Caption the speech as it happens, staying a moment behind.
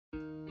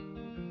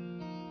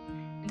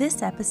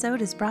This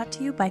episode is brought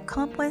to you by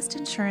CompWest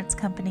Insurance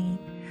Company.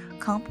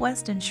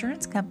 CompWest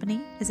Insurance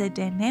Company is a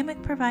dynamic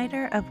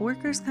provider of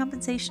workers'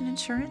 compensation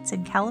insurance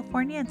in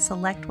California and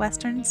select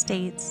Western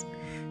states,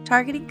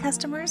 targeting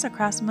customers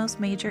across most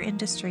major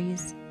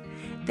industries.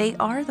 They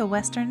are the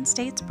Western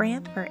States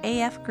brand for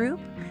AF Group,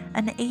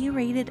 an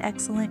A-rated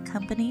excellent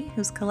company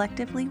who's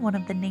collectively one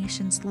of the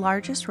nation's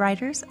largest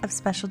writers of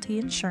specialty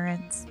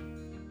insurance.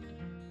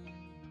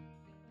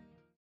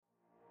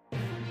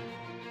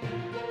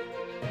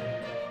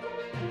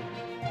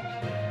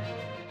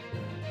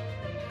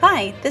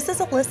 Hi, this is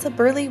Alyssa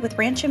Burley with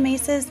Rancho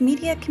Mesa's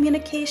Media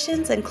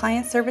Communications and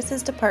Client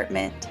Services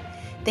Department.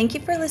 Thank you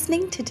for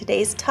listening to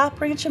today's top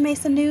Rancho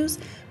Mesa news,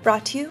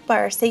 brought to you by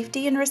our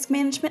Safety and Risk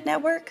Management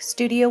Network,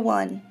 Studio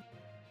One.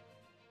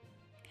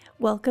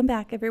 Welcome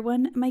back,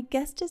 everyone. My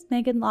guest is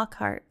Megan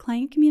Lockhart,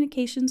 Client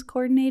Communications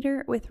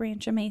Coordinator with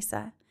Rancho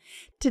Mesa.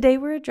 Today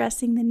we're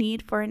addressing the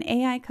need for an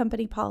AI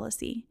company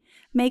policy.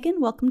 Megan,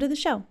 welcome to the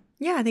show.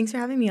 Yeah, thanks for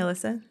having me,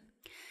 Alyssa.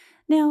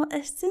 Now,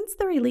 since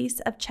the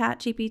release of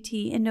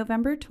ChatGPT in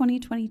November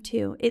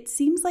 2022, it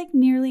seems like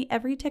nearly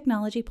every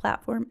technology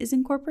platform is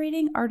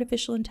incorporating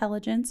artificial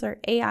intelligence, or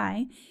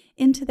AI,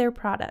 into their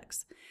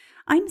products.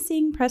 I'm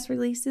seeing press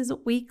releases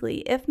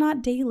weekly, if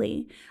not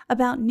daily,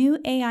 about new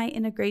AI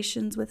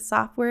integrations with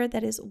software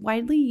that is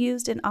widely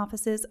used in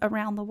offices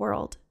around the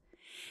world.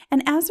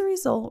 And as a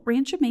result,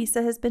 Rancho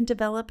Mesa has been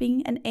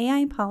developing an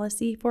AI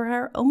policy for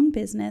our own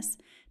business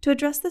to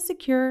address the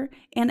secure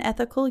and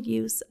ethical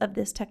use of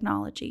this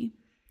technology.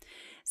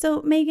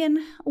 So,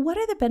 Megan, what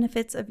are the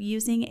benefits of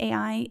using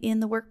AI in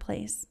the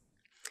workplace?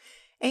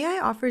 AI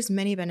offers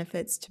many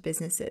benefits to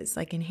businesses,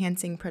 like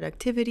enhancing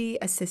productivity,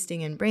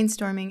 assisting in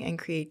brainstorming, and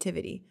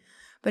creativity.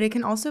 But it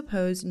can also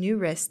pose new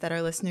risks that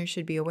our listeners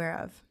should be aware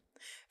of.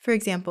 For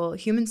example,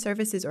 human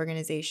services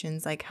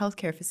organizations like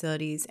healthcare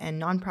facilities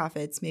and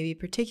nonprofits may be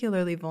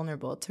particularly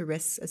vulnerable to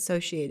risks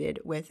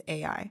associated with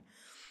AI.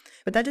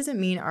 But that doesn't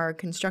mean our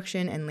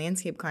construction and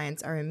landscape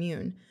clients are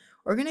immune.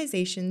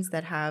 Organizations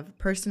that have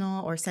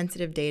personal or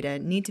sensitive data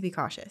need to be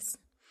cautious.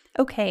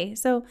 Okay,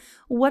 so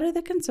what are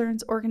the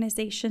concerns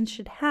organizations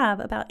should have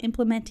about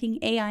implementing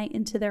AI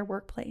into their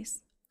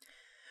workplace?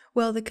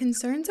 Well, the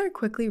concerns are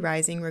quickly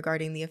rising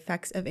regarding the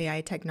effects of AI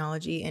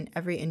technology in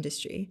every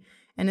industry.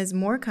 And as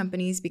more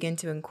companies begin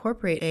to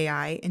incorporate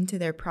AI into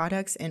their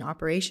products and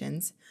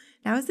operations,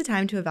 now is the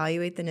time to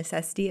evaluate the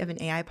necessity of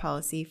an AI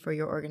policy for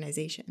your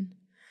organization.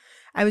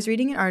 I was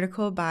reading an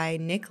article by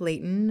Nick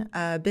Layton,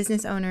 a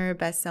business owner,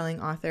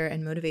 best-selling author,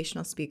 and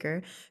motivational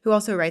speaker who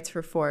also writes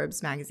for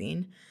Forbes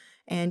magazine.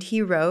 And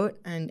he wrote,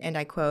 and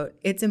I quote,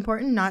 "It's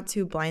important not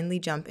to blindly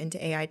jump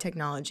into AI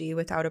technology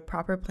without a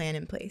proper plan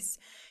in place.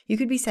 You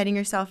could be setting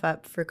yourself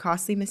up for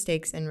costly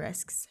mistakes and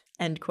risks,"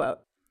 end quote.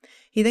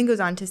 He then goes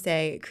on to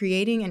say,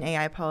 creating an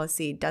AI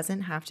policy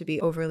doesn't have to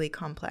be overly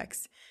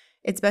complex.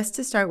 It's best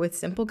to start with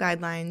simple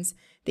guidelines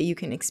that you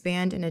can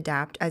expand and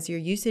adapt as your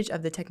usage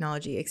of the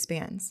technology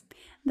expands.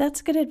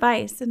 That's good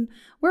advice, and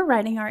we're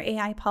writing our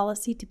AI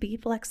policy to be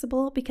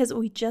flexible because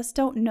we just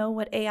don't know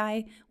what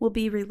AI will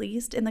be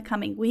released in the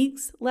coming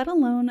weeks, let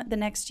alone the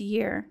next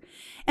year.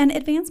 And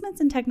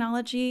advancements in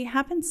technology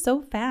happen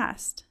so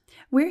fast.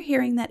 We're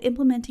hearing that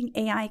implementing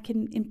AI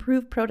can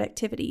improve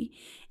productivity.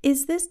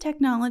 Is this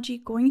technology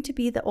going to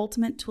be the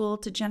ultimate tool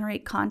to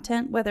generate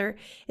content, whether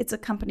it's a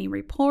company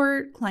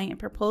report, client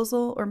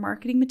proposal, or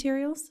marketing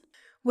materials?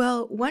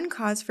 Well, one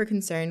cause for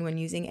concern when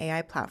using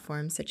AI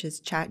platforms such as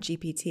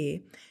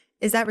ChatGPT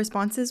is that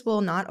responses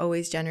will not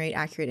always generate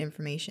accurate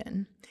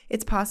information.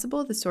 It's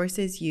possible the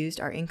sources used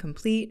are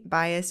incomplete,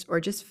 biased, or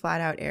just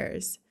flat-out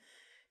errors.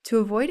 To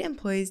avoid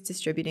employees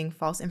distributing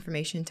false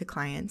information to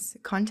clients,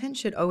 content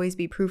should always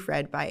be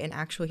proofread by an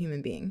actual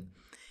human being.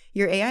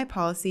 Your AI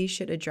policy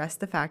should address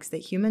the facts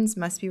that humans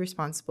must be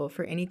responsible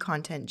for any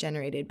content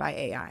generated by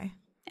AI.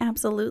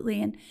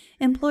 Absolutely, and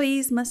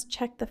employees must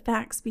check the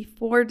facts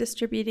before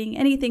distributing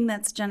anything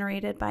that's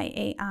generated by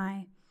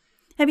AI.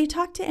 Have you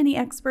talked to any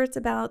experts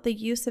about the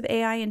use of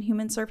AI in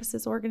human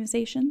services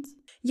organizations?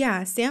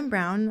 Yeah, Sam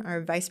Brown,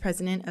 our vice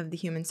president of the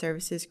Human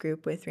Services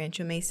Group with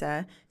Rancho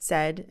Mesa,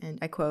 said, and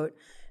I quote,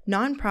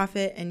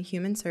 "Nonprofit and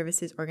human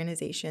services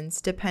organizations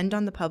depend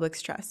on the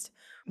public's trust.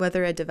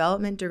 Whether a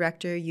development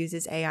director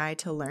uses AI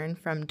to learn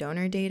from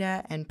donor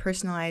data and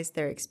personalize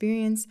their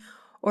experience,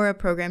 or a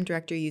program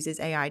director uses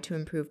AI to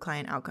improve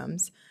client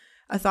outcomes,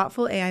 a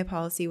thoughtful AI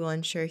policy will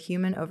ensure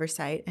human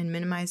oversight and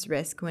minimize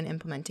risk when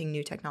implementing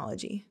new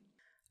technology."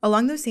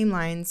 Along those same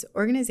lines,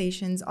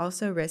 organizations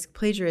also risk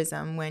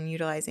plagiarism when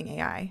utilizing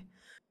AI.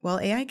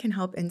 While AI can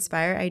help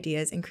inspire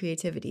ideas and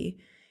creativity,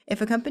 if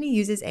a company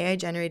uses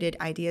AI-generated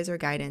ideas or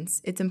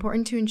guidance, it's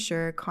important to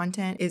ensure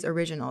content is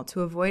original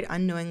to avoid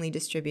unknowingly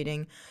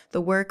distributing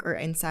the work or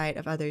insight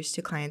of others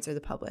to clients or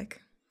the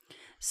public.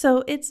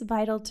 So it's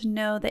vital to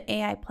know the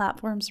AI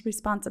platform's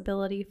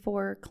responsibility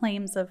for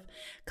claims of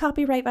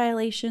copyright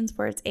violations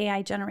for its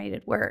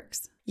AI-generated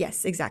works.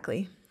 Yes,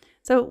 exactly.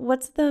 So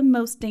what's the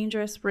most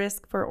dangerous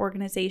risk for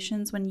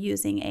organizations when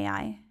using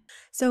AI?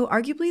 So,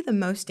 arguably the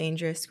most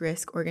dangerous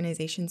risk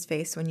organizations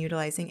face when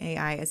utilizing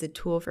AI as a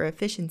tool for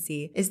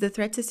efficiency is the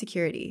threat to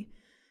security.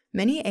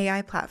 Many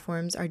AI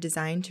platforms are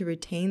designed to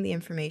retain the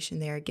information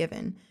they are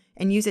given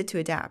and use it to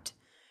adapt.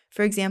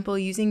 For example,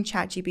 using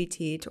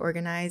ChatGPT to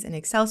organize an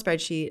Excel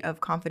spreadsheet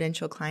of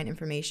confidential client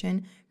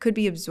information could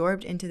be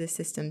absorbed into the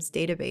system's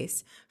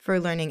database for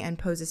learning and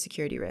pose a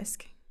security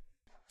risk.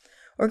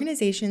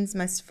 Organizations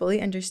must fully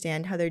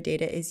understand how their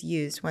data is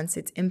used once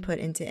it's input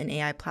into an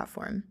AI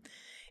platform.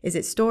 Is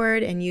it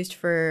stored and used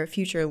for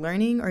future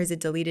learning, or is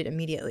it deleted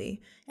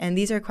immediately? And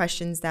these are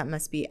questions that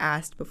must be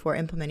asked before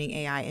implementing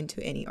AI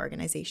into any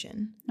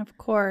organization. Of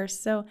course.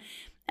 So,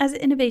 as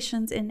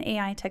innovations in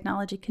AI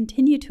technology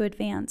continue to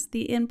advance,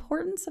 the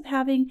importance of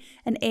having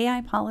an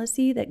AI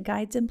policy that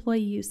guides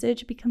employee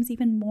usage becomes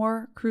even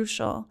more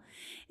crucial.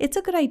 It's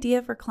a good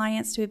idea for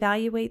clients to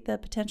evaluate the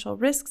potential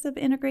risks of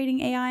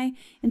integrating AI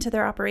into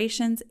their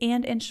operations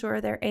and ensure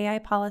their AI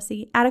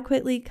policy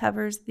adequately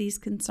covers these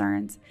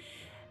concerns.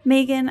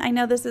 Megan, I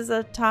know this is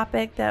a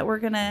topic that we're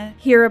going to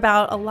hear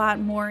about a lot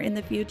more in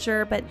the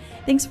future, but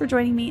thanks for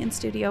joining me in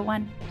Studio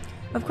One.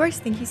 Of course,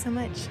 thank you so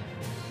much.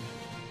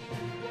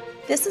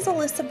 This is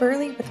Alyssa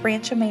Burley with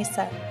Rancho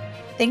Mesa.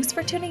 Thanks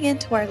for tuning in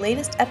to our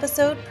latest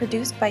episode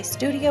produced by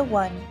Studio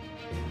One.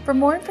 For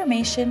more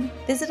information,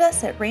 visit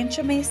us at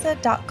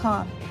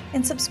ranchomesa.com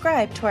and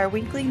subscribe to our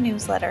weekly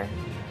newsletter.